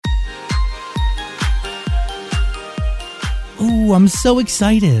Ooh, I'm so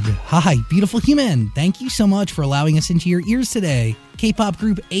excited. Hi, beautiful human. Thank you so much for allowing us into your ears today. K-pop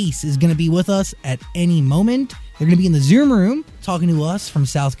group Ace is going to be with us at any moment. They're going to be in the Zoom room talking to us from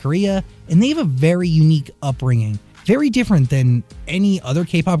South Korea, and they have a very unique upbringing. Very different than any other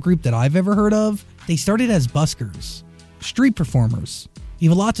K-pop group that I've ever heard of. They started as buskers, street performers. We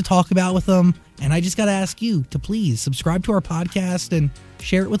have a lot to talk about with them, and I just got to ask you to please subscribe to our podcast and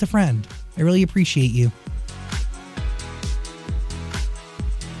share it with a friend. I really appreciate you.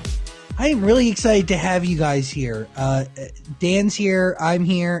 I am really excited to have you guys here. Dan's here, I'm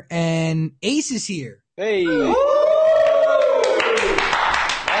here, and Ace is here. Hey! Nice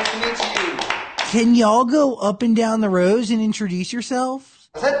to meet you. Can y'all go up and down the rows and introduce yourselves?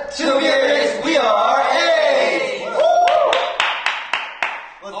 Together we are Ace!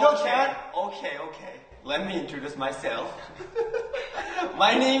 Let's go, Chad. Okay. Let me introduce myself.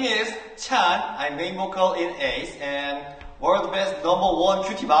 My name is Chan. I'm main vocal in Ace and world best #1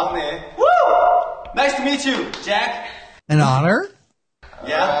 cutie 막내. Woo! Nice to meet you, Jack. An honor?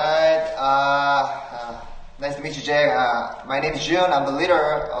 Yeah. Alright, nice to meet you, Jack. My name is Jun. I'm the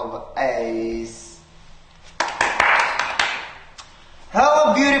leader of Ace.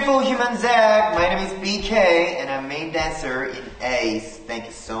 Hello, beautiful human Zach. My name is BK, and I'm main dancer in Ace. Thank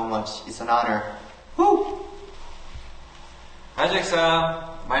you so much. It's an honor. Woo! Hi Jackson,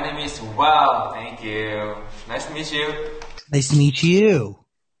 my name is Wow, thank you. Nice to meet you. Nice to meet you.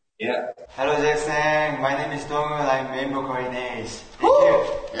 Yeah. Hello, Jackson. My name is Dongul. I'm main vocal in Ace. Thank you.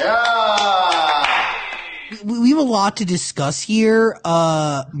 Yeah! We have a lot to discuss here.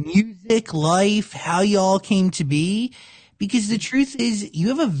 Music, life, how y'all came to be. Because the truth is, you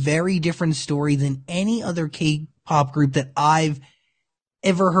have a very different story than any other K-pop group that I've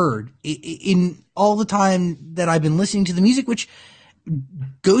ever heard. In all the time that I've been listening to the music, which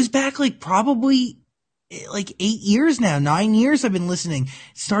goes back probably 8 years now, 9 years I've been listening.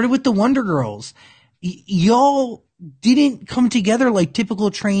 It started with the Wonder Girls. Y'all didn't come together like typical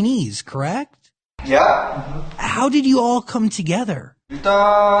trainees, correct? Yeah. How did you all come together?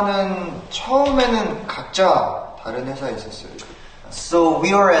 일단은 처음에는 각자 다른 회사에 있었어요. So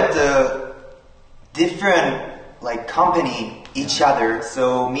we were at the different company each other.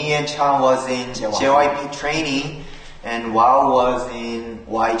 So me and Chan was in JYP training, and Wow was in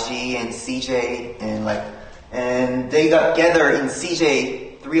YG and CJ, and they got together in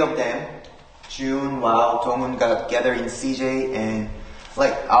CJ. 3 of them, Jun, Wow, Donghoon got together in CJ, and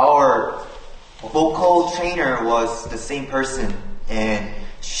our vocal trainer was the same person, and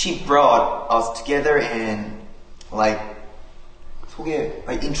she brought us together and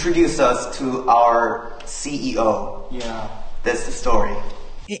introduced us to our CEO. Yeah. That's the story.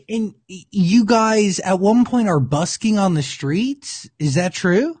 And you guys at one point are busking on the streets? Is that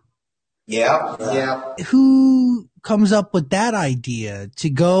true? Yeah. Yeah. Who comes up with that idea to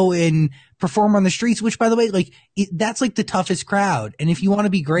go and perform on the streets? Which, by the way, that's the toughest crowd. And if you want to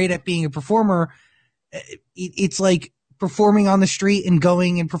be great at being a performer, it's like performing on the street and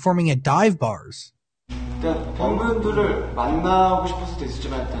going and performing at dive bars. 일단 팬분들을 만나고 싶을 수도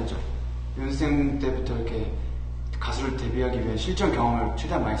있었지만 일단 연습생 때부터 이렇게 가수를 데뷔하기 위해 실전 경험을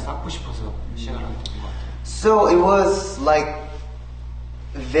최대한 많이 쌓고 싶어서 시작을 하게 된 것 같아요. So it was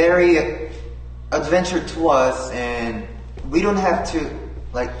very adventure to us, and we don't have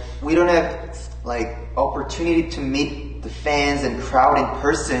opportunity to meet the fans and crowd in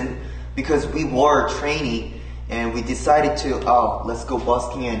person because we were training, and we decided to let's go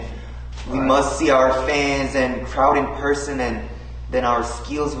busking, and we must see our fans and crowd in person, and then our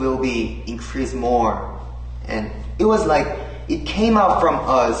skills will be increased more. And it was it came out from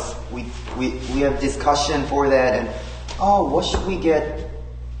us. We have discussion for that, and what should we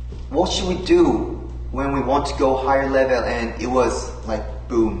do when we want to go higher level? And it was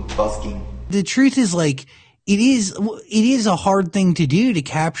boom, busking. The truth is it is a hard thing to do, to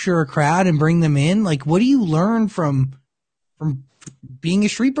capture a crowd and bring them in. What do you learn from being a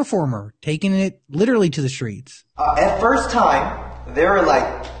street performer, taking it literally to the streets? At first time, there were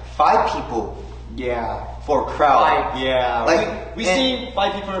 5 people. Yeah. For crowd. Yeah. We seen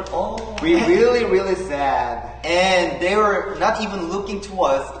 5 people. We really, really sad. And they were not even looking to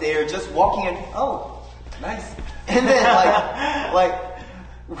us. They were just walking and nice. And then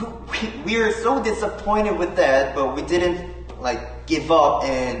we were so disappointed with that, but we didn't give up,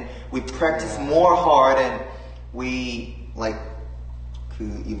 and we practiced more hard, and we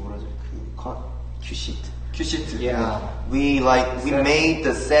큐시트. Yeah. We made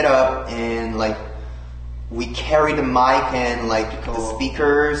the setup, and we carried the mic and the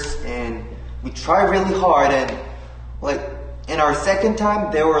speakers, and we tried really hard, and in our second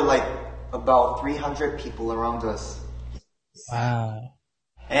time there were about 300 people around us. Wow.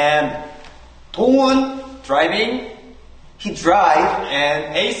 And 동훈 driving. He drive.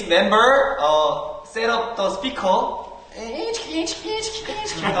 And Ace member set up the speaker. Mic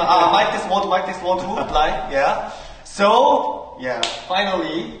test one two like yeah. So Yeah.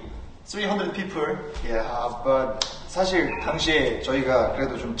 finally 300 people. Yeah, but 사실 당시에 저희가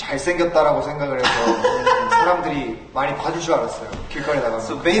그래도 좀 잘생겼다라고 생각을 해서 사람들이 많이 봐줄 줄 알았어요. 길거리 나가면.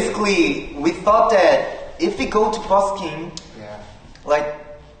 So basically, we thought that if we go to busking, Yeah. like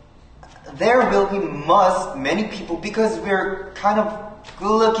there will be many people because we're kind of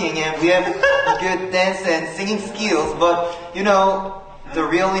good looking and we have good dance and singing skills. But you know, the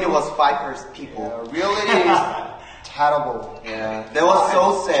reality was 5 people. Reality is terrible. Yeah, that was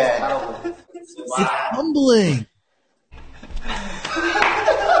so sad. Terrible. It's humbling.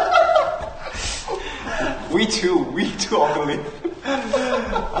 We too ugly.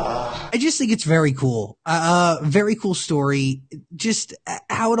 I just think it's very cool. Very cool story. Just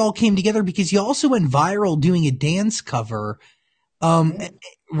how it all came together because you also went viral doing a dance cover.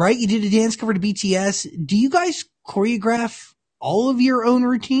 Right? You did a dance cover to BTS. Do you guys choreograph all of your own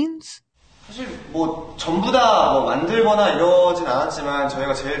routines? 사실 뭐 전부 다 뭐 만들거나 이러진 않았지만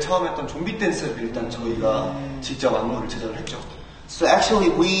저희가 제일 처음 했던 좀비 댄스를 일단 저희가 직접 안무를 제작을 했죠. So actually,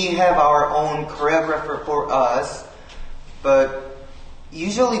 we have our own choreographer for us, but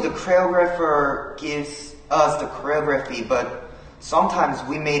usually the choreographer gives us the choreography, but sometimes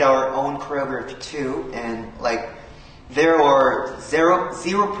we made our own choreography too, and like there were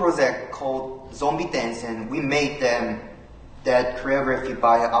zero project called Zombie Dance, and we made them that choreography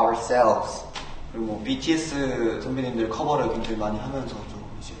by ourselves. 그리고 BTS 선배님들 커버를 굉장히 많이 하면서 좀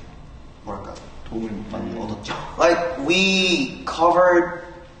이제 뭐랄까 도움을 많이 얻었죠. Like we covered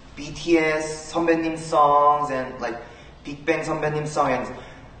BTS 선배님 songs and like Big Bang 선배님 song and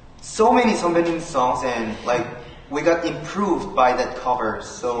so many 선배님 songs and like we got improved by that cover,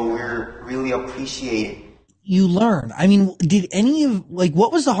 so we're really appreciated. You learn. I mean, did any of, like,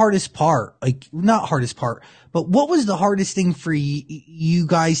 what was the hardest part? Like, not hardest part, but what was the hardest thing for you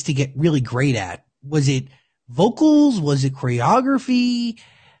guys to get really great at? Was it vocals? Was it choreography?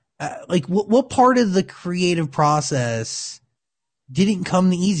 Like, what part of the creative process didn't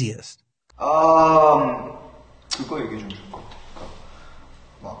come the easiest? 그거 얘기해 주면 좋을 것 같아. 그러니까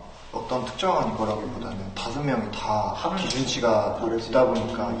막 어떤 특정한 거라기보다는 5명이 다 합 기준치가 다르다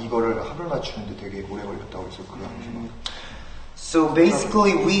보니까 이거를 합을 맞추는데 되게 오래 걸렸다고 해서 그런 생각. So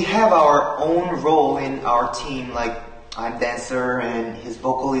basically, we have our own role in our team. Like I'm dancer and he's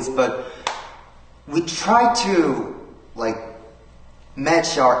vocalist, but we try to like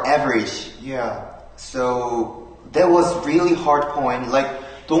match our average. Yeah. So that was really hard point. Like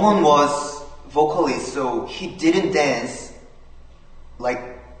Dongwon was vocalist, so he didn't dance like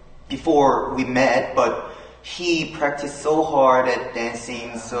before we met, but he practiced so hard at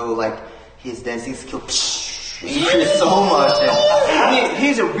dancing, so like his dancing skill increased so much. And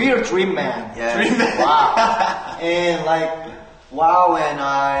He's a real dream man. yeah. Dream man. Wow. And like Wow and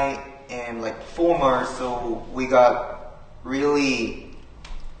I am like former, so we got really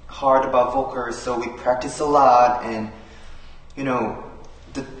hard about vocals, so we practice a lot, and you know,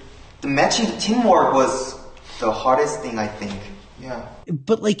 the matching the teamwork was the hardest thing, I think. Yeah.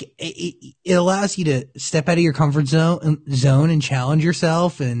 But like, it allows you to step out of your comfort zone and challenge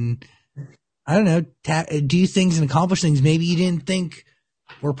yourself and, I don't know, do things and accomplish things maybe you didn't think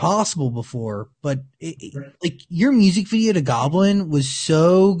were possible before. But like your music video to Goblin was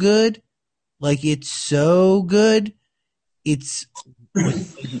so good. Like it's so good. It's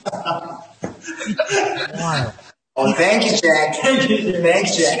wild. Oh, thank you, Jack.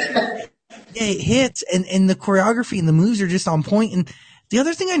 Thanks, Jack. Yeah, it hits and the choreography and the moves are just on point. And the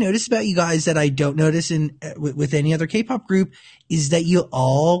other thing I noticed about you guys that I don't notice with any other K-pop group is that you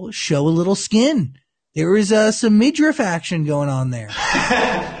all show a little skin. There is some midriff action going on there. So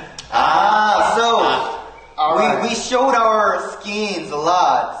we showed our skins a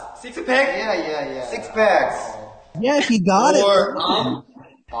lot. Six pack? Yeah. 6 packs. Yeah, if you got it.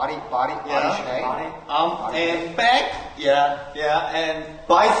 Body shape. And back. Yeah, and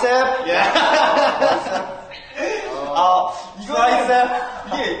Bicep. tricep.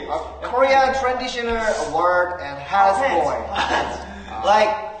 이게 Korean traditional word and health boy.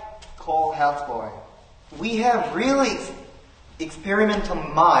 Like, Called health boy. we have really experimental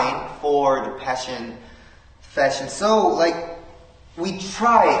mind for the fashion. So, like, we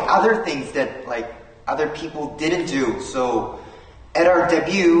try other things that, like, other people didn't do. So, at our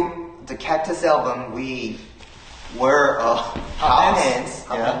debut, the Cactus album, we wear hot pants.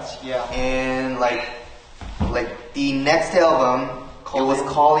 Yeah. And like the next album It was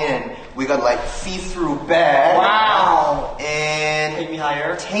Call In. We got like see-through bed. Wow. And Take Me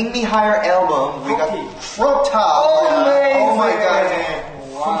Higher. Take Me Higher album. We got Crop crop top. Oh my god, man.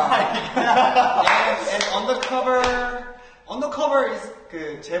 And undercover is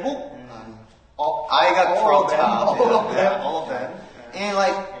그 제복? I got crop top. All of them. And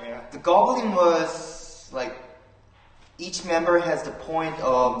like the Goblin was like each member has the point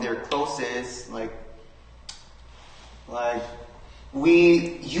of their closest like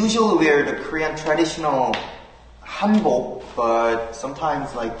we usually wear the Korean traditional hanbok, but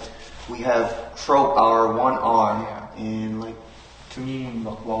sometimes like we have crop our one arm and like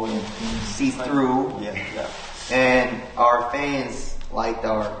see through. Yeah. And our fans liked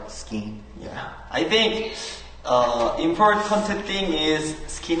our skin. Yeah. I think important thing is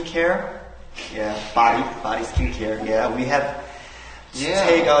skincare. Yeah, body skincare. Yeah, we have to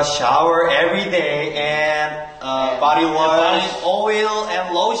take a shower every day and body wash, oil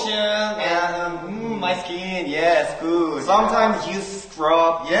and lotion and my skin. Yes, good. Sometimes use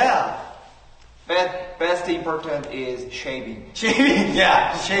scrub. Yeah. Best important is shaving. Shaving.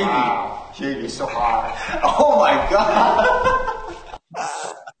 Yeah, shaving. Wow. Shaving. It's so hard. Oh my god.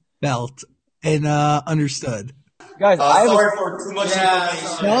 Felt and understood. Guys, I Sorry for too much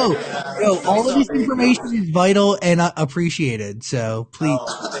information. No, all of this information is vital and appreciated. So please.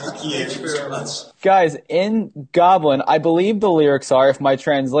 Thank you very much. Guys, in Goblin, I believe the lyrics are, if my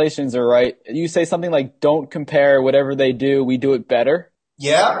translations are right, you say something like, don't compare whatever they do, we do it better.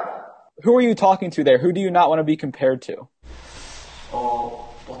 Yeah. Who are you talking to there? Who do you not want to be compared to?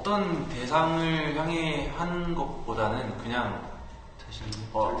 어떤 대상을 향해 한 것보다는 그냥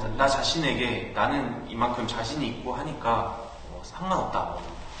나 자신에게 나는 이만큼 자신이 있고 하니까 상관없다.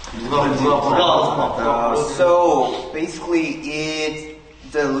 So basically,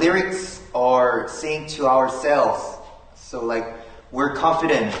 the lyrics are saying to ourselves. So like we're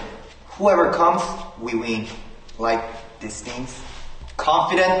confident. Whoever comes, we win. Like these things.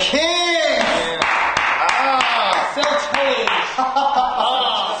 Confident king.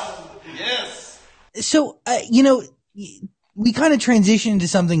 Yes. So, we kind of transitioned to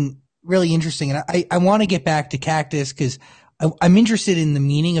something really interesting, and I want to get back to Cactus because I'm interested in the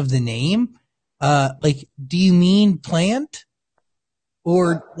meaning of the name. Do you mean plant?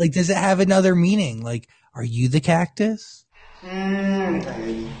 Or, does it have another meaning? Like, are you the cactus?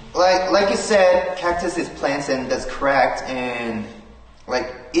 Like you said, cactus is plants, and that's correct. And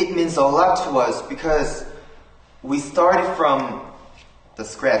it means a lot to us because we started from the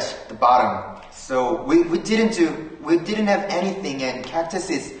scratch, the bottom. So we didn't have anything, and cactus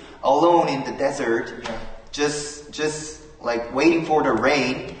is alone in the desert, just like waiting for the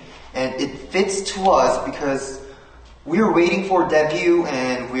rain, and it fits to us because we're waiting for debut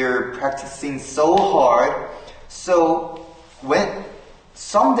and we're practicing so hard. So when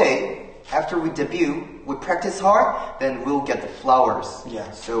someday after we debut, we practice hard, then we'll get the flowers.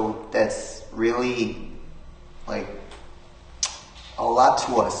 Yeah. So that's really a lot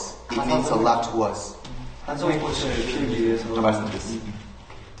to us. It means a lot to us. 한송이 꽃을 피우기 위해서 말씀드렸습니다.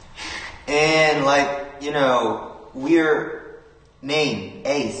 And we're name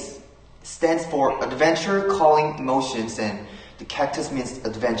ACE stands for Adventure Calling Emotions, and the cactus means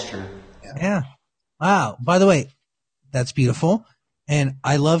adventure. Yeah. Wow. By the way, that's beautiful. And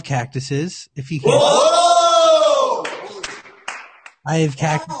I love cactuses. If you can't. Whoa! I have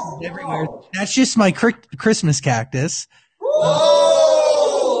cactuses everywhere. That's just my Christmas cactus.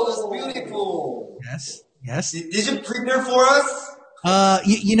 Whoa! That's beautiful. Yes. Did you prepare for us?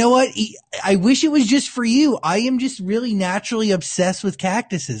 You know what? I wish it was just for you. I am just really naturally obsessed with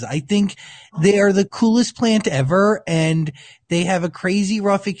cactuses. I think they are the coolest plant ever, and they have a crazy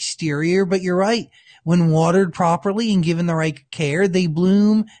rough exterior, but you're right. When watered properly and given the right care, they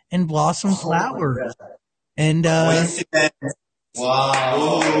bloom and blossom flowers. And, Coincidence.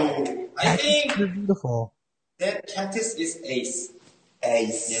 Wow. I they're think beautiful. that cactus is ace.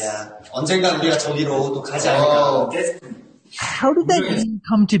 ACE. Yeah. 언젠가 우리가 저기로 또 가지 않을까. How did that name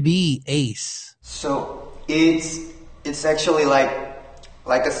come to be, ACE? So it's actually like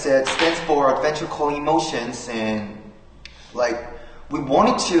I said, stands for Adventure Calling Emotions, and we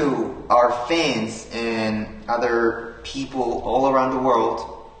wanted to our fans and other people all around the world,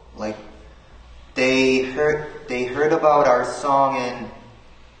 they heard about our song and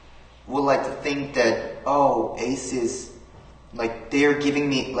would like to think that ACE is they're giving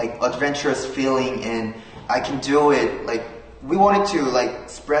me adventurous feeling and I can do it. We wanted to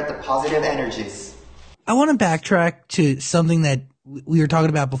spread the positive energies. I want to backtrack to something that we were talking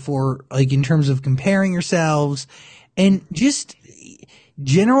about before, in terms of comparing yourselves and just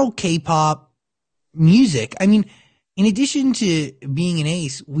general K-pop music. I mean, in addition to being an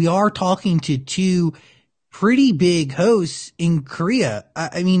ace, we are talking to two pretty big hosts in Korea.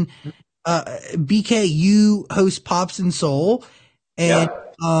 I mean, BK, you host Pops and Soul, and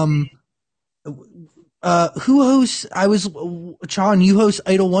who hosts? Chan, you host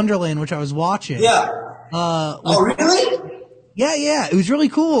Idol Wonderland, which I was watching. Yeah. Oh, really? Yeah. It was really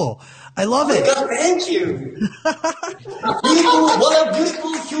cool. I love it. God, thank you. Beautiful, what a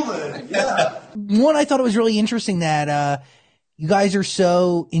beautiful human. Yeah. One, I thought it was really interesting that you guys are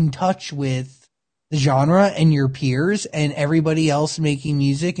so in touch with the genre and your peers and everybody else making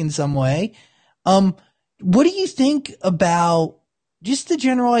music in some way. What do you think about just the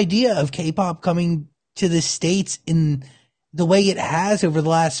general idea of K-pop coming to the States in the way it has over the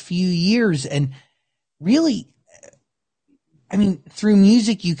last few years? And really, I mean, through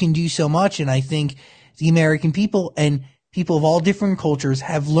music, you can do so much. And I think the American people and people of all different cultures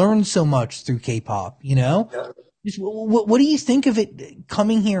have learned so much through K-pop, you know? Yeah. Just, what do you think of it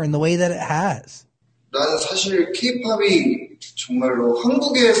coming here in the way that it has? 나는 사실 K-팝이 정말로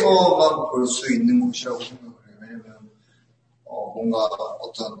한국에서만 볼 수 있는 곳이라고 생각을 해요. 왜냐면 뭔가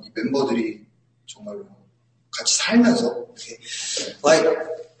어떤 이 멤버들이 정말로 같이 살면서 Like,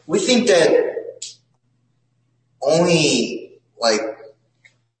 we think that only, like,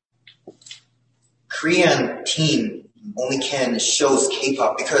 Korean team only can shows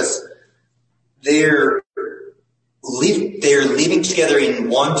K-pop because they're living together in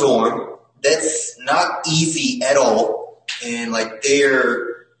one dorm. That's not easy at all. And like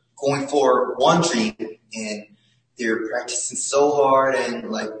they're going for one dream and they're practicing so hard and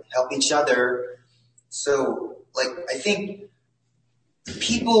like help each other. So like I think the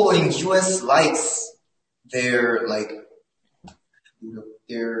people in US likes their like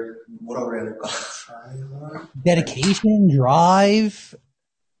their whatever dedication, drive.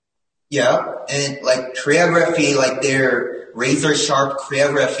 Yeah, and like choreography, like their razor sharp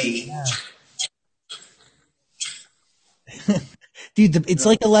choreography. Yeah. Dude, it's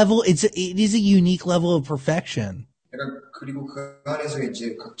like a level. It is a unique level of perfection. 그리고 그 안에서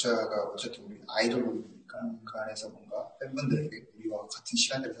이제 각자가 어쨌든 우리 아이돌이니까 그 안에서 뭔가 팬분들에게 우리와 같은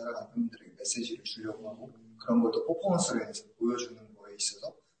시간대를 살아가는 팬분들에게 메시지를 주려고 하고 그런 것도 퍼포먼스를 해서 보여주는 거에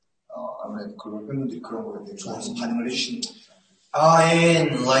있어서 아무래도 그걸 팬분들이 그런 거에 대해 좋아해서 반응을 해주시는 겁니다.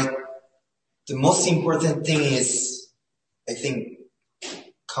 And like the most important thing is, I think,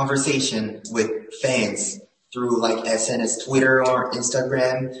 conversation with fans through like SNS, Twitter or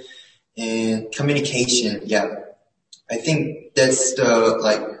Instagram, and communication. Yeah, I think that's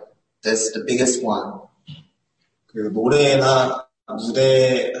the biggest one. 그 노래나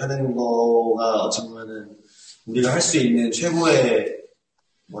무대 하는 거가 어찌 보면은 우리가 할 수 있는 최고의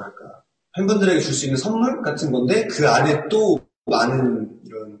뭐랄까 팬분들에게 줄 수 있는 선물 같은 건데 그 안에 또 많은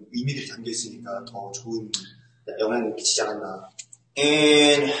이런 의미들이 담겨 있으니까 더 좋은 영향을 끼치지 않았나.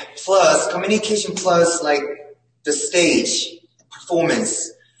 And plus communication plus like the stage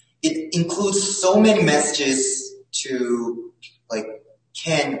performance, it includes so many messages to like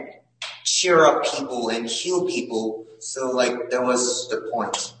can cheer up people and heal people. So like that was the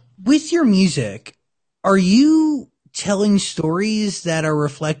point. With your music, are you telling stories that are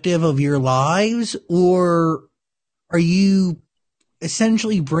reflective of your lives, or are you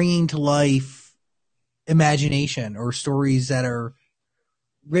essentially bringing to life imagination or stories that are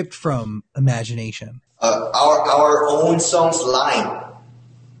ripped from imagination? Our own songs line.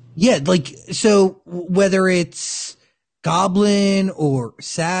 Yeah, like, so whether it's Goblin or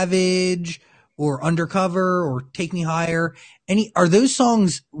Savage or Undercover or Take Me Higher, are those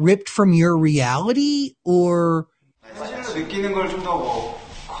songs ripped from your reality, or? 사실로 느끼는 걸 좀 더 뭐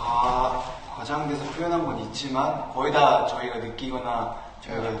과장돼서 표현한 건 있지만 거의 다 저희가 느끼거나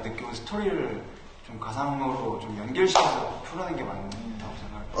저희가 느끼는 스토리를 좀 가상으로 좀 연결시켜서 풀어내는 게 맞다고 생각해요.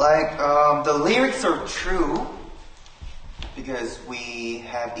 Like the lyrics are true because we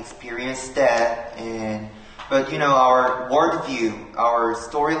have experienced that, but you know our worldview, our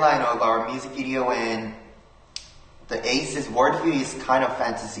storyline of our music video and the Ace's worldview is kind of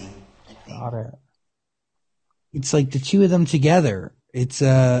fantasy, I think. Got it. It's like the two of them together. It's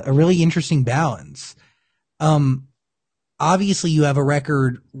a really interesting balance. Obviously you have a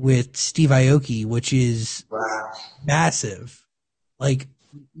record with Steve Aoki, which is massive, like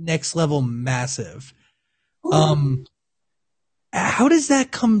next level massive. How does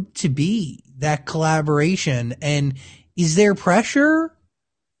that come to be, that collaboration? And is there pressure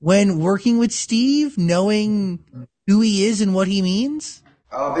when working with Steve, knowing who he is and what he means?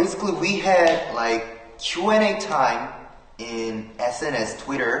 Basically we had like Q&A time in SNS,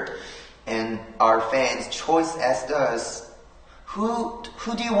 Twitter, and our fans choice asked us, who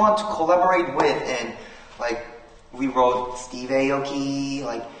do you want to collaborate with? And like we wrote Steve Aoki,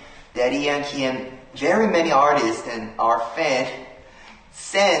 like Daddy Yankee, and very many artists. And our fan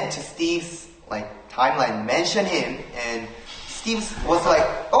sent to Steve's like timeline, mention him, and Steve was like,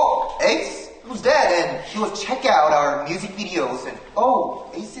 "Oh, Ace, who's that?" And he would check out our music videos, and oh,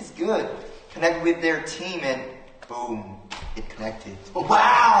 Ace is good. Connect with their team, and boom, it connected.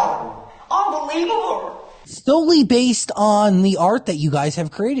 Wow, unbelievable! Solely based on the art that you guys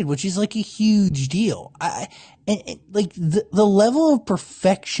have created, which is like a huge deal. Like the level of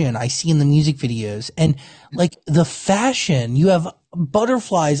perfection I see in the music videos, and like the fashion, you have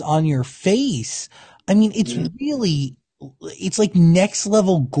butterflies on your face. I mean, it's really, it's like next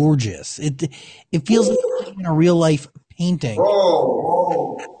level gorgeous. It feels like you're in a real life painting.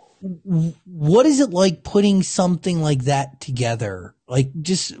 What is it like putting something like that together? Like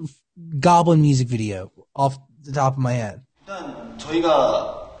just Goblin music video off the top of my head. 일단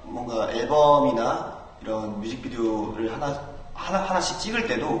저희가 뭔가 앨범이나 이런 뮤직비디오를 하나씩 찍을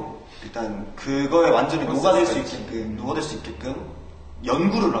때도 일단 그거에 완전히 녹아들 수 있게끔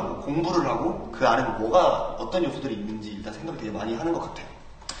연구를 하고 공부를 하고 그 안에 뭐가 어떤 요소들이 있는지 일단 생각을 되게 많이 하는 것 같아요.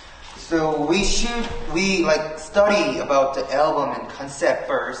 So we like study about the album and concept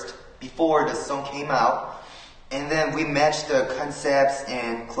first before the song came out, and then we match the concepts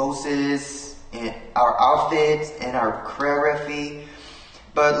and clothes and our outfits and our choreography.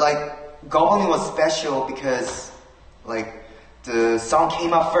 But like Goblin was special because like the song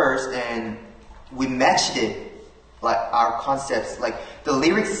came out first and we matched it, like our concepts. Like the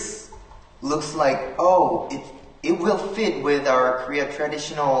lyrics looks like, oh, it will fit with our Korea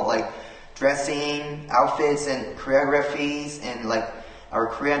traditional like dressing, outfits and choreographies, and like our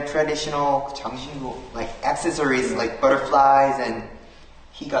Korean traditional 장신구, like accessories like butterflies, and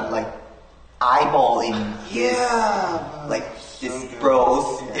he got like eyeball in his like his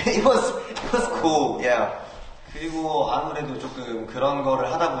bros. It was cool, yeah. 그리고 아무래도 조금 그런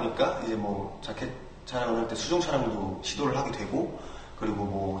거를 하다 보니까 이제 뭐 자켓 촬영을 할 때 수중 촬영도 시도를 하게 되고, 그리고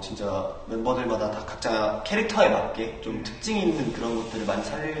뭐 진짜 멤버들마다 다 각자 캐릭터에 맞게 좀 특징 있는 그런 것들을 많이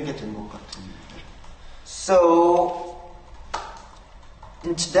살리게 되는 것 같은. So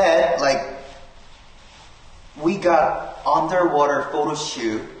into that, like we got underwater photo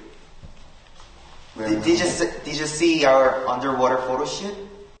shoot. Did you see our underwater photo shoot?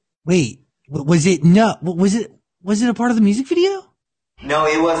 Wait, was it a part of the music video? No,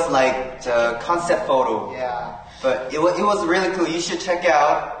 it was like the concept photo. Yeah. But it was really cool. You should check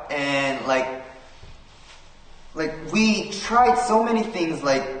out. And like we tried so many things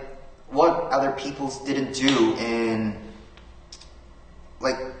like what other people didn't do, and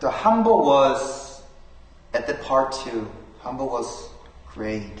like the Humble was at the part 2. Humble was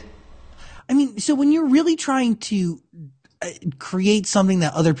great. I mean, so when you're really trying to create something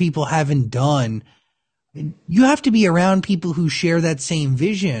that other people haven't done, you have to be around people who share that same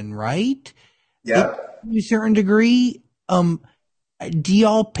vision, right? Yeah. To a certain degree, do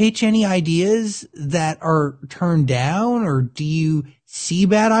y'all pitch any ideas that are turned down, or do you see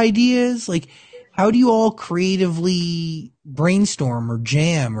bad ideas? Like, how do you all creatively brainstorm or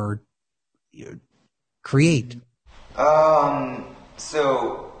jam or create?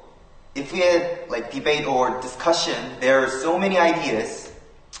 So if we had like debate or discussion, there are so many ideas,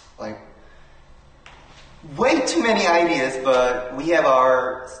 like way too many ideas, but we have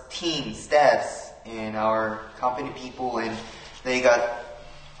our team, staffs, and our company people, and they got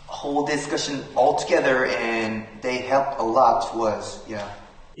a whole discussion all together, and they helped a lot to us, yeah.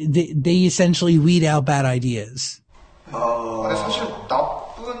 They essentially weed out bad ideas. 근데 사실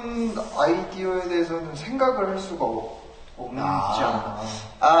나쁜 아이디어에 대해서는 생각을 할 수가 없지 않나.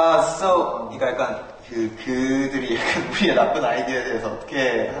 So 이거 약간 그들이 약간 우리의 나쁜 아이디어에 대해서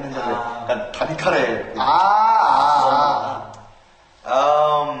어떻게 하는지를 약간 단칼에.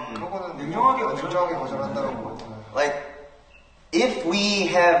 그런 거는 냉정하게 거절한다는 거 같아요. Like, if we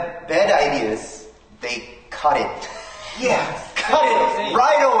have bad ideas, they cut it. Yeah, Cut it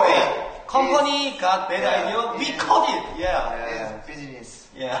right away. Company got bad idea, we cut it. Yeah. 비즈니스.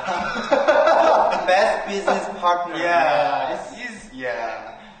 Yeah. Best business partner. Yeah.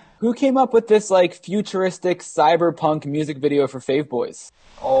 Yeah. Who came up with this like futuristic cyberpunk music video for Fave Boys?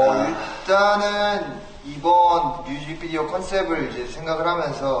 일단은 이번 뮤직비디오 컨셉을 이제 생각을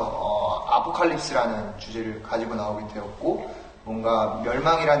하면서 아포칼립스라는 주제를 가지고 나오게 되었고, 뭔가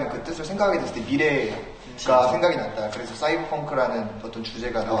멸망이라는 그 뜻을 생각하게 됐을 때 미래가 생각이 났다. 그래서 사이버펑크라는 어떤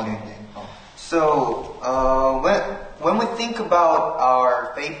주제가 나왔는데. So, when we think about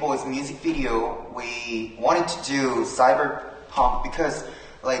our Fate Boys music video, we wanted to do cyberpunk because,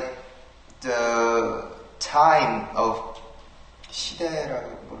 like, the time of 시대라고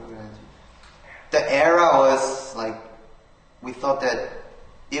뭐라 그래야지? the era was like, we thought that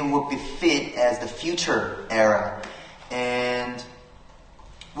it would be fit as the future era. And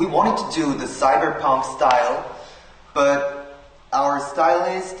we wanted to do the cyberpunk style, but our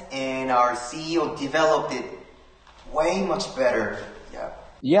stylist and our CEO developed it way much better. Yeah.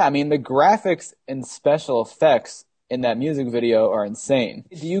 Yeah, I mean, the graphics and special effects in that music video are insane.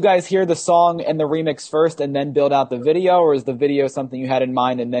 Do you guys hear the song and the remix first and then build out the video, or is the video something you had in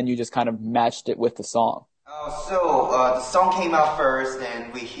mind and then you just kind of matched it with the song? So the song came out first,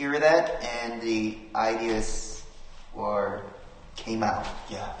 and we hear that, and the ideas came out.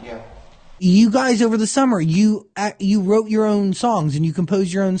 Yeah. You guys over the summer, you wrote your own songs and you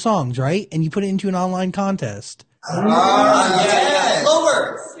composed your own songs, right? And you put it into an online contest. Yeah.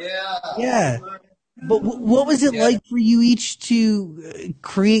 Lovers. Yeah. But what was it like for you each to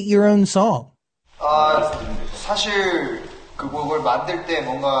create your own song? 사실 그 곡을 만들 때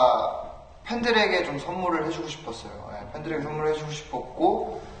뭔가 팬들에게 좀 선물을 해주고 싶었어요. 네, 팬들에게 선물을 해주고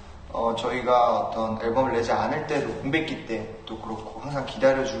싶었고, 저희가 어떤 앨범을 내지 않을 때도 공백기 때도 그렇고 항상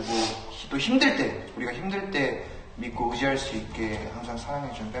기다려주고 또 힘들 때 우리가 힘들 때 믿고 의지할 수 있게 항상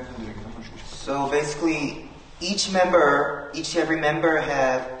사랑해주는 팬분들에게 선물 주고 싶어요. So basically, every member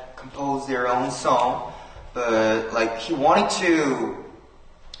have composed their own song, but like he wanted to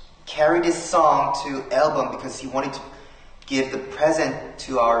carry this song to album because he wanted to give the present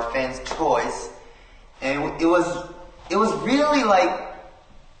to our fans' choice, and it was really like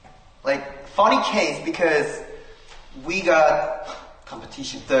funny case because we got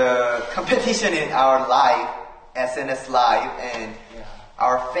the competition in our live SNS live, and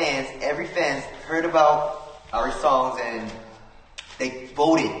every fans heard about our songs and they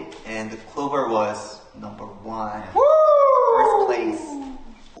voted, and the Clover was number 1. Woo! First place.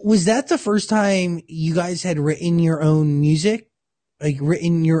 Was that the first time you guys had written your own music? Like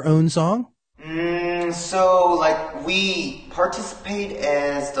written your own song? So like we participate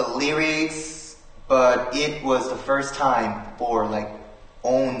as the lyrics, but it was the first time for like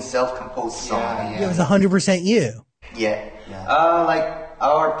own self-composed song. It was 100% you. Yeah. Like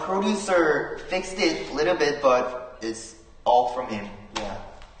our producer fixed it a little bit, but it's all from him. Yeah.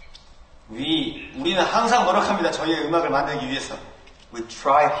 우리는 항상 노력합니다. 저희의 음악을 만들기 위해서. We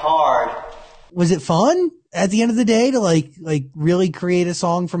try hard. Was it fun at the end of the day to like really create a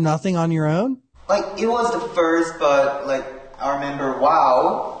song from nothing on your own? Like it was the first, but like I remember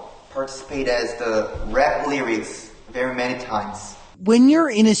Wow participate as the rap lyrics very many times. When you're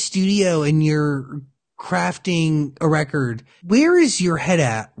in a studio and you're crafting a record, where is your head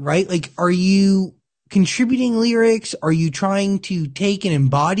at, right? Like, are you contributing lyrics? Are you trying to take and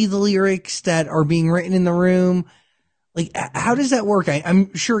embody the lyrics that are being written in the room? Like, how does that work?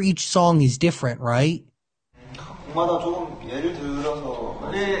 I'm sure each song is different, right? 곡마다 조금 예를 들어서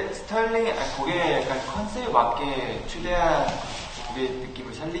우리 스타일링, 곡의 약간 컨셉에 맞게 최대한 곡의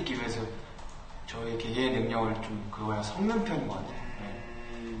느낌을 살리기 위해서 저희 개개의 능력을 좀 그거야 섞는 편인 것 같아요.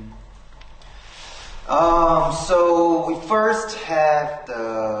 So we first have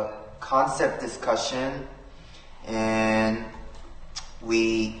the concept discussion, and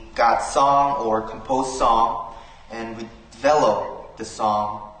we got song or composed song, and we developed the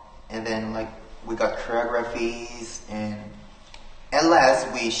song, and then like we got choreographies, and at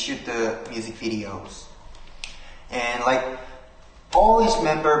last we shoot the music videos, and like all each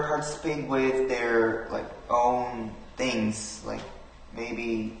member participate with their like own things, like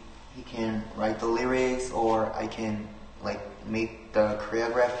maybe he can write the lyrics, or I can like make the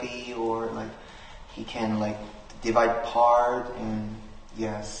choreography, or like he can like divide part, and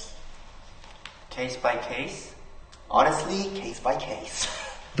yes. Case by case? Honestly, case by case.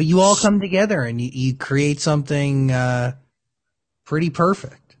 But you all come together and you create something pretty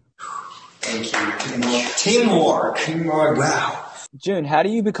perfect. Thank you. Teamwork. Wow. June, how do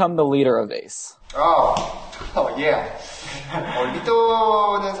you become the leader of Ace? Yeah.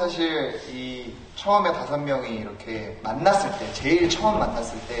 리더는 사실 이 처음에 5명이 이렇게 만났을 때, 제일 처음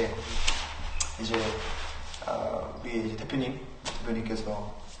만났을 때 이제 우리 이제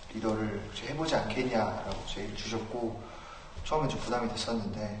대표님께서 리더를 해보지 않겠냐라고 제일 주셨고 처음에 좀 부담이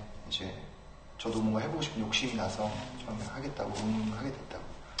됐었는데 이제 저도 뭔가 해보고 싶은 욕심이 나서 처음에 하겠다고 응하게 됐다고.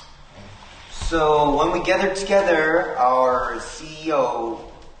 So when we gathered together, our CEO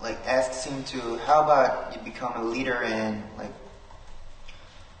like asks him to, how about you become a leader and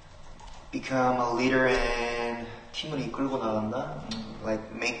팀을 이끌고 나간다? Like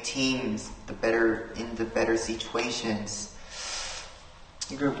make teams in the better situations.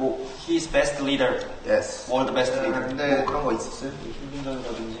 이걸 뭐 He's best leader. Yes. World best leader. 근데 그런 거 있었어요?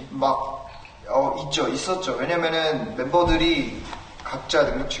 훈련이라든지. 있었죠. 왜냐면은 멤버들이 각자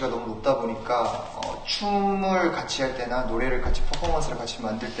능력치가 너무 높다 보니까 춤을 같이 할 때나 노래를 같이 퍼포먼스를 같이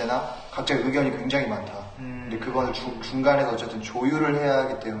만들 때나 각자 의견이 굉장히 많다. 근데 그거는 중간에서 어쨌든 조율을 해야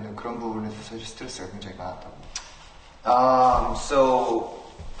하기 때문에 그런 부분에서 사실 스트레스가 굉장히 많았다고. So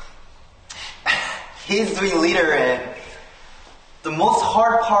he's doing leader, and the most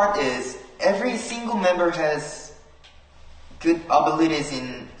hard part is every single member has good abilities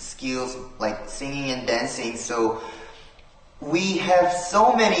in skills like singing and dancing. So we have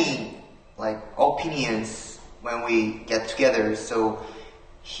so many like opinions when we get together. So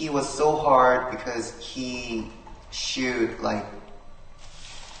he was so hard because he should like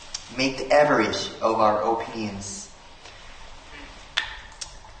make the average of our opinions.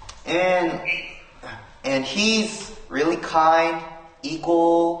 And he's really kind,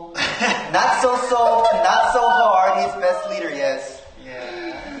 equal, not so soft, not so hard. He's best leader, yes.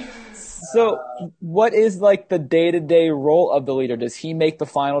 Yeah. So what is like the day-to-day role of the leader? Does he make the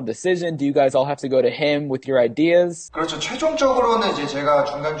final decision? Do you guys all have to go to him with your ideas? 그렇죠. 최종적으로는 이제 제가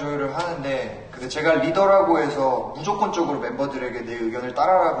중간 조율을 하는데, 근데 제가 리더라고 해서 무조건적으로 멤버들에게 내 의견을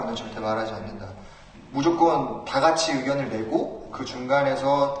따라라고는 절대 말하지 않는다. 무조건 다 같이 의견을 내고 그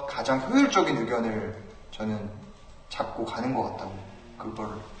중간에서 가장 효율적인 의견을 저는 잡고 가는 것 같다고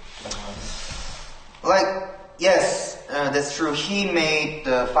그거를 Like, yes, that's true. He made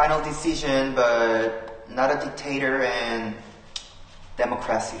the final decision, but not a dictator and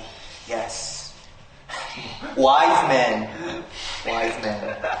democracy. Yes. Wise man. Wise man.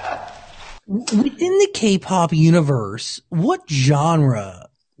 Within the K-pop universe, what genre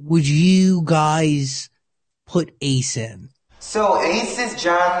would you guys put Ace in? So Ace's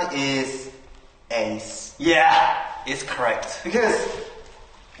genre is Ace. Yeah, it's correct. Because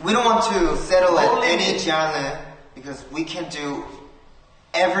we don't want to settle at any genre because we can do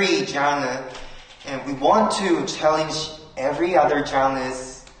every genre and we want to challenge every other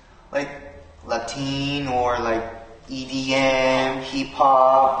genres like Latin or like EDM,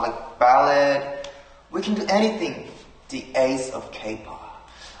 hip-hop, like ballad. We can do anything. The Ace of K-pop.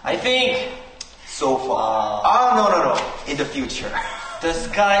 I think So far. No. In the future. the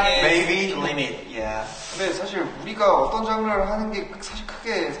sky is Maybe. the limit. Yeah. 근데 사실 우리가 어떤 장르를 하는 게 사실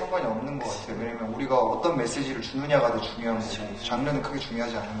크게 상관이 없는 것 같아요. 왜냐면 우리가 어떤 메시지를 주느냐가 더 중요한 거고 장르는 크게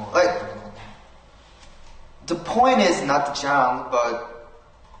중요하지 않은 것 같아요. Like, the point is not the genre, but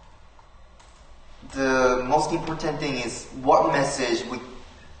the most important thing is what message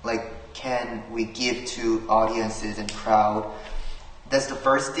can we give to audiences and crowd. That's the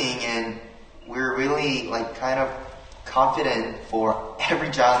first thing, and we're really like kind of confident for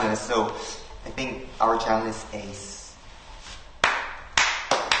every genre. So I think our genre is Ace.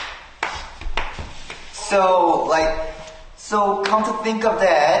 So come to think of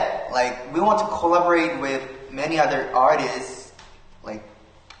that, like we want to collaborate with many other artists, like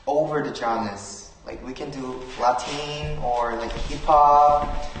over the genres. Like we can do Latin or like hip hop,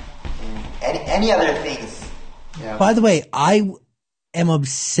 and any other things. Yeah. By the way, I am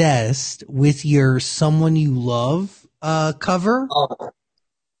obsessed with your "Someone You Love" cover.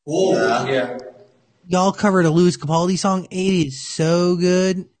 Yeah. Y'all covered a Louis Capaldi song. It is so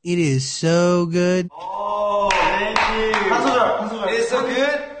good. It is so good. Oh, thank you. 한 소절. It's so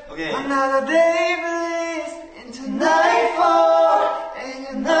good. Okay. Another day bleeds into nightfall, and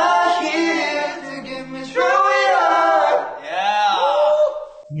you're not here to get me through it all. Yeah.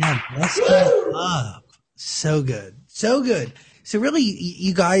 Yeah, bust that up. So good. So good. So really,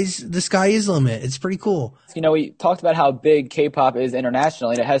 you guys, the sky is the limit. It's pretty cool. You know, we talked about how big K-pop is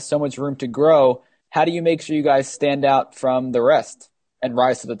internationally and it has so much room to grow. How do you make sure you guys stand out from the rest and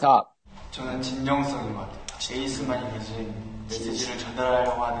rise to the top? 저는 진정성인 것 같아요. 에이스만이 가진 메시지를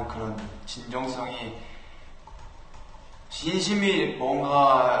전달하려고 하는 그런 진정성이 진심이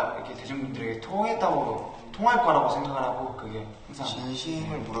뭔가 이렇게 대중분들에게 통할 거라고 생각을 하고 그게 항상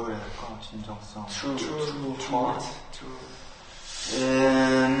진심을 뭐라 그래야 될까? 진정성. true.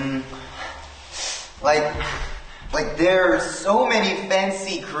 Like there are so many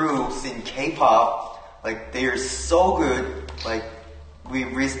fancy groups in K-pop. Like they're so good. Like we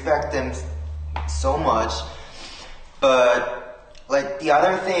respect them so much. But like the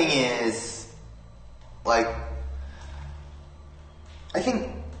other thing is like I think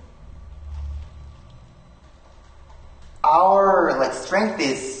our like strength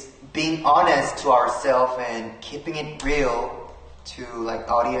is being honest to ourselves and keeping it real to like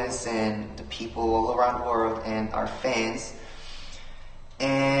audience and the people all around the world and our fans.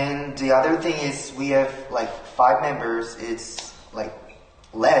 And the other thing is we have like 5 members. It's like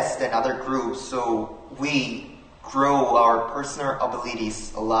less than other groups, so we grow our personal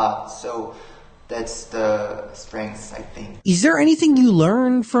abilities a lot. So that's the strength, I think. Is there anything you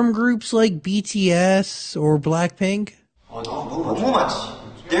learn from groups like BTS or Blackpink? 너무 많지.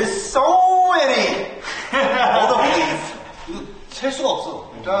 There's so many. Hold on, please. 셀 수가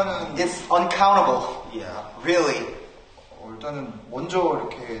없어. 일단은 It's uncountable. Yeah. Really. 일단은 먼저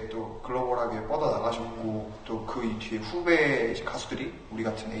이렇게 또 글로벌하게 뻗어 나가셨고 또 그 뒤에 후배 이제 가수들이 우리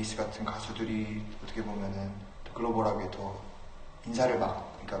같은 에이스 같은 가수들이 어떻게 보면은 더 글로벌하게 더 인사를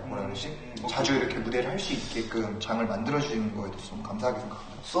막 그러니까 뭐라 그러지 자주 이렇게 무대를 할 수 있게끔 장을 만들어 주는 거에 대해서 너무 감사하게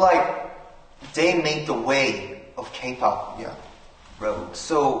생각합니다. So like, they made the way of K-pop. Yeah. Road.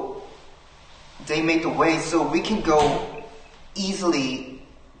 So they make the way so we can go easily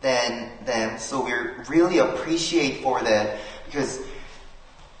than them. So we really appreciate for that because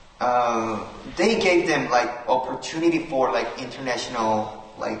they gave them like opportunity for like international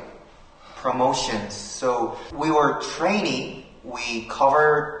like promotions. So we were training. We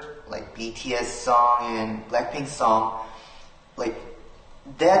covered like BTS song and Blackpink song. Like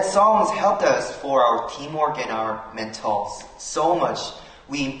that songs helped us for our teamwork and our mentals so much.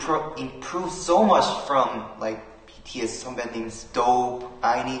 We improved so much from like BTS 선배님's Dope,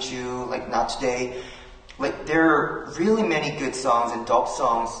 I Need You, like Not Today. Like there are really many good songs and dope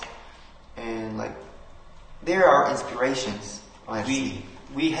songs, and like there are inspirations. Honestly.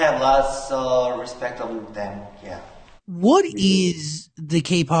 We have lots of respect of them. Yeah. What is the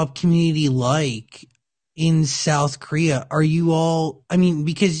K-pop community like in South Korea? Are you all, I mean,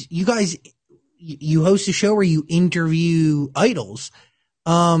 because you guys, you host a show where you interview idols.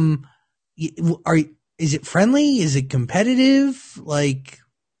 Is it friendly? Is it competitive? Like,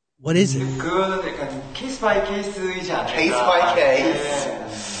 what is it? 그거는 약간 케이스 바이 케이스이지 않을까. Case by case. 네.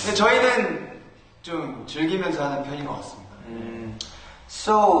 근데 저희는 좀 즐기면서 하는 편인 것 같습니다.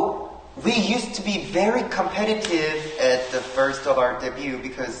 So we used to be very competitive at the first of our debut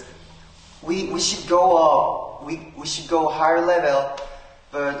because we should go up, we should go higher level,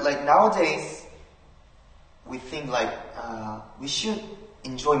 but like nowadays we think like we should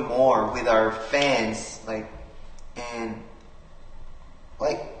enjoy more with our fans, like, and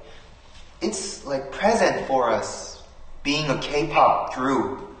like it's like present for us being a K-pop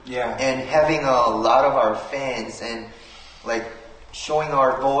group, Yeah. and having a lot of our fans and like showing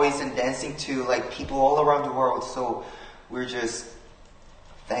our voice and dancing to like people all around the world. So we're just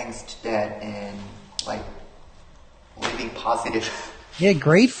thanks to that and like living positive. Yeah,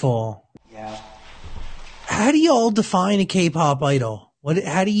 grateful. Yeah. How do you all define a K-pop idol?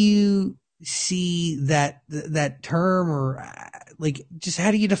 How do you see that term, or like, just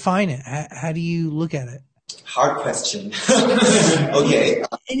how do you define it? How do you look at it? Hard question. Okay.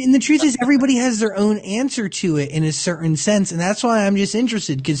 And the truth is, everybody has their own answer to it in a certain sense. And that's why I'm just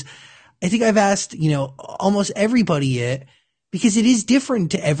interested, because I think I've asked, almost everybody it, because it is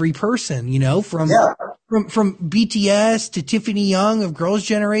different to every person, from BTS to Tiffany Young of Girls'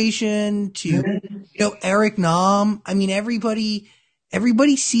 Generation to, Eric Nam. I mean, everybody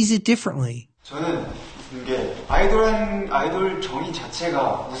sees it differently. 저는 이게 아이돌 정의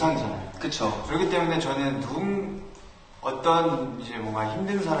자체가 우상이잖아요. 그쵸. 그렇기 때문에 저는 어떤 이제 뭔가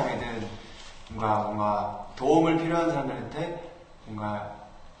힘든 사람이든 뭔가 도움을 필요한 사람들한테 뭔가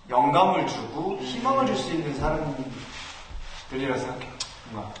영감을 주고 희망을 줄 수 있는 사람들이라 생각해요.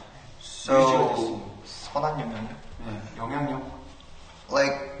 뭔가 So 선한 영향력. 네, 영향력.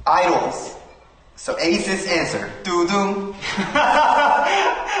 like idols. So Ace's answer. Doo-doo.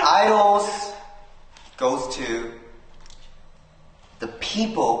 Idols goes to the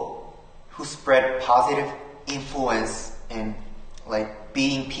people who spread positive influence and like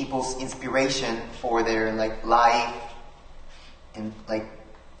being people's inspiration for their like life and like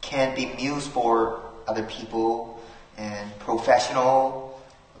can be muse for other people and professional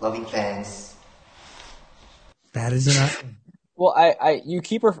loving fans. That is an Well, you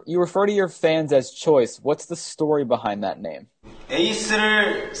refer to your fans as choice. What's the story behind that name?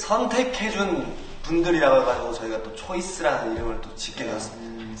 에이스를 선택해준 분들이라고 해가지고 저희가 또 초이스라는 이름을 또 짓게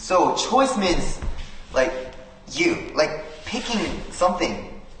되었습니다. So choice means like you, like picking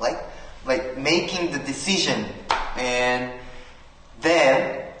something, like making the decision, and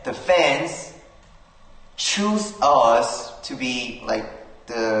then the fans choose us to be like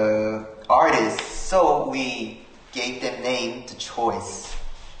the artists. So we gave them name the choice.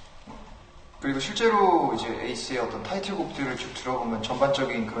 그리고 실제로 이제 에이스의 어떤 타이틀곡들을 쭉 들어보면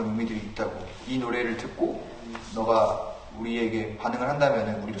전반적인 그런 의미들이 있다고. 이 노래를 듣고 너가 우리에게 반응을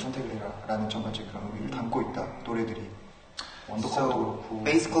한다면 우리를 선택을 해라 라는 전반적인 그런 의미를 담고 있다. 노래들이. 원더컵도 그렇고.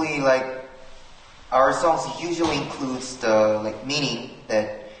 Basically, like our songs usually includes the like meaning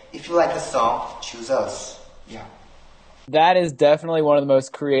that if you like the song, choose us. Yeah. That is definitely one of the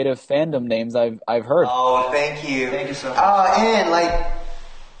most creative fandom names I've heard. Oh, thank you. Thank you so much. And like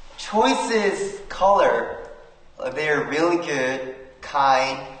choices, color, they're really good,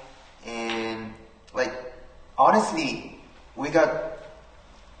 kind, and like honestly,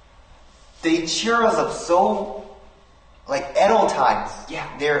 they cheer us up so like at all times. Yeah.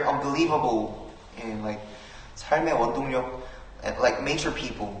 They're unbelievable and like 삶의 원동력, and like major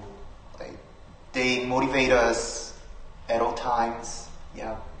people, like they motivate us at all times.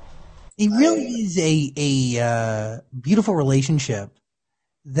 Yeah. It really is a beautiful relationship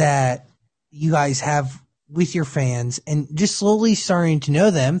that you guys have with your fans, and just slowly starting to know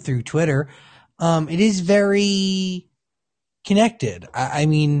them through Twitter. It is very connected. I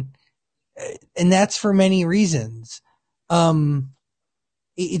mean, and that's for many reasons.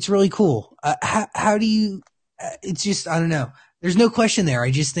 It's really cool. How do you? It's just, I don't know. There's no question there.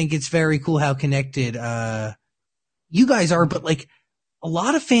 I just think it's very cool how connected you guys are. But like a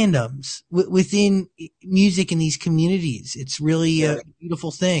lot of fandoms within music in these communities, it's really a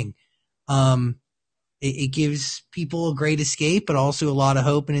beautiful thing. It gives people a great escape, but also a lot of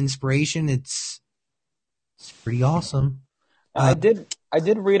hope and inspiration. It's pretty awesome. I did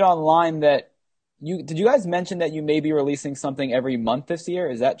read online that did you guys mention that you may be releasing something every month this year?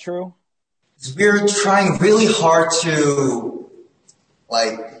 Is that true? We're trying really hard to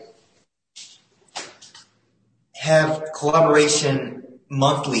like have collaboration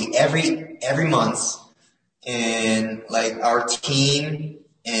monthly every month, and like our team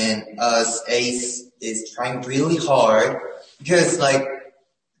and us Ace is trying really hard, because like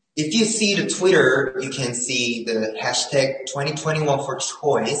if you see the Twitter, you can see the hashtag 2021 for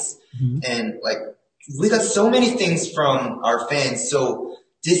choice, and like we got so many things from our fans. So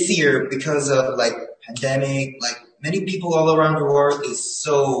this year, because of like pandemic, like many people all around the world is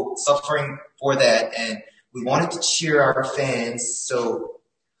so suffering for that, and we wanted to cheer our fans. So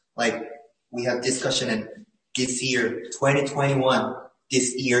like we have discussion, and this year, 2021,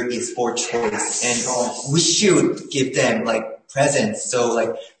 this year is for choice, and we should give them like presents. So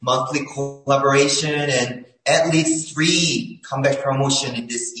like monthly collaboration and at least 3 comeback promotion in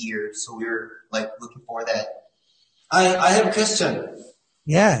this year. So we're like looking for that. I have a question.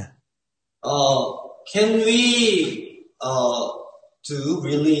 Yeah. Can we do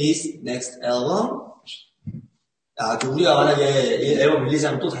release next album? 우리가 만약에 이 앨범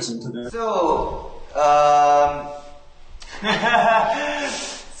릴리즈하면 또 다시 인터뷰.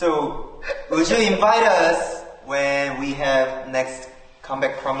 So would you invite us when we have next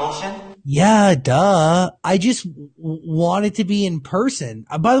comeback promotion? Yeah, duh. I just want it to be in person.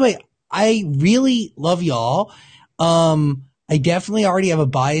 By the way, I really love y'all. I definitely already have a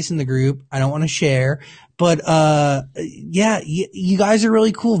bias in the group. I don't want to share, but yeah, you guys are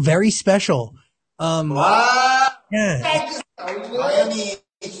really cool, very special. Yeah. 마이애미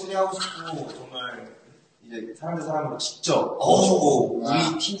초대하고 싶고 정말 이제 사람으로 직접 넣어주고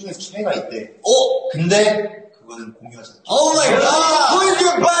우리 팀 중에서 최애가 있대. 근데 그거는 공유하지 않죠. Oh my god! Who is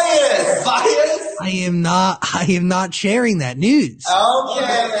your bias? Bias? I am not sharing that news.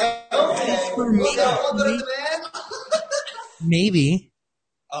 Okay. For me, maybe.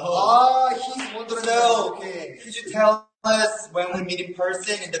 He's wondering. So, okay. Could you tell us when we meet in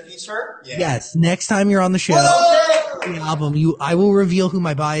person in the future? Yeah. Yes, next time you're on the show, the album, I will reveal who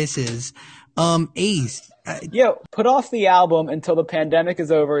my bias is. Ace. Yeah, put off the album until the pandemic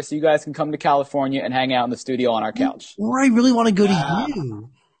is over, so you guys can come to California and hang out in the studio on our couch. Or I really want to go to you.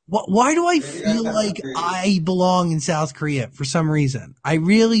 Why do I feel like I belong in South Korea for some reason? I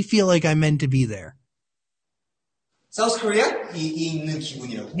really feel like I'm meant to be there. South Korea? 있는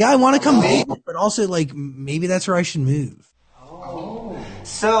기분이라고. Yeah, I want to come back, but also like maybe that's where I should move.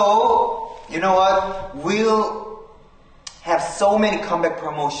 So, you know what? We'll have so many comeback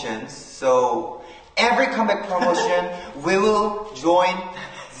promotions. So, every comeback promotion, we will join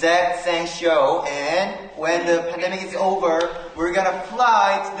Zach Sang show. And when the pandemic is over, we're gonna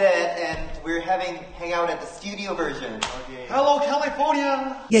fly to that, and we're hang out at the studio version. Okay. Hello,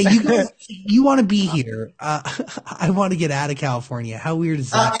 California! Yeah, you guys, you want to be here. I want to get out of California. How weird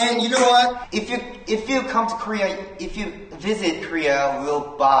is that? And you know what? If you come to Korea, if you visit Korea,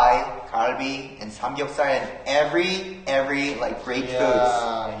 we'll buy galbi and samgyeopsal and every like great foods.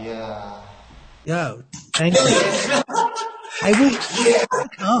 Yeah. Yo, thank you. I will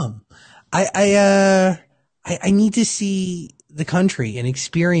come. I need to see the country and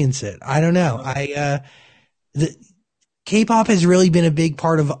experience it. I don't know. The K-pop has really been a big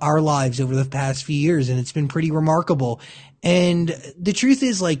part of our lives over the past few years, and it's been pretty remarkable. And the truth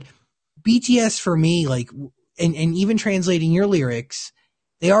is, like, BTS for me, like, and even translating your lyrics,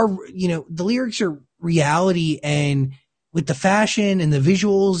 they are, the lyrics are reality, and with the fashion and the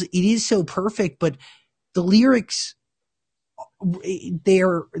visuals, it is so perfect, but the lyrics,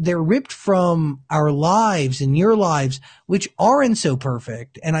 they're ripped from our lives and your lives, which aren't so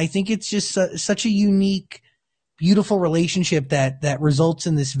perfect. And I think it's just such a unique, beautiful relationship that results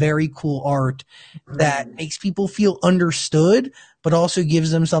in this very cool art that makes people feel understood, but also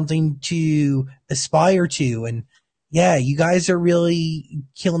gives them something to aspire to. And yeah, you guys are really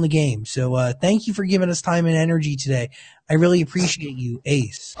killing the game. So thank you for giving us time and energy today. I really appreciate you,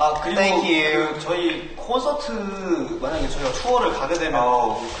 Ace. 그리고 Thank you. 저희 콘서트 만약에 저희가 투어를 가게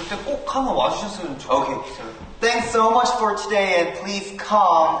되면 그때 꼭 한번 와주셨으면 좋겠어요. Thanks so much for today, and please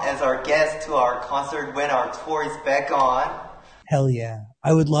come as our guest to our concert when our tour is back on. Hell yeah.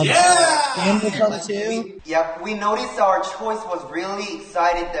 I would love it. Dan will come too. Yep, we noticed our choice was really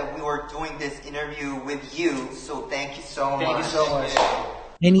excited that we were doing this interview with you, so thank you so much. Thank you so much.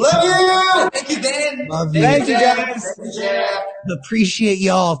 Anytime. you! Thank you, Dan! Love you. Thank you, guys. Appreciate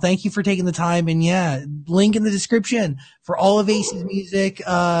y'all. Thank you for taking the time. And yeah, link in the description for all of Ace's music.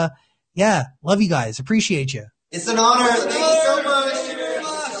 Yeah, love you guys. Appreciate you. It's an honor. Thank you so much. Thank you very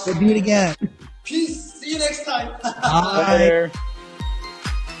much. We'll do it again. Peace. See you next time. Bye. Later.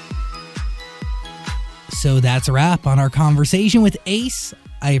 So that's a wrap on our conversation with Ace.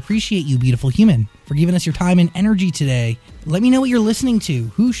 I appreciate you, beautiful human, for giving us your time and energy today. Let me know what you're listening to.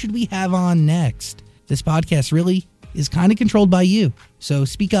 Who should we have on next? This podcast really is kind of controlled by you. So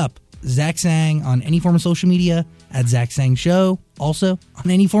speak up. Zach Sang on any form of social media, at Zach Sang Show. Also on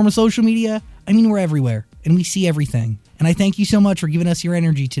any form of social media. I mean, we're everywhere and we see everything. And I thank you so much for giving us your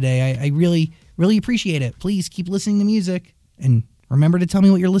energy today. I really, really appreciate it. Please keep listening to music and remember to tell me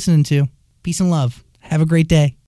what you're listening to. Peace and love. Have a great day.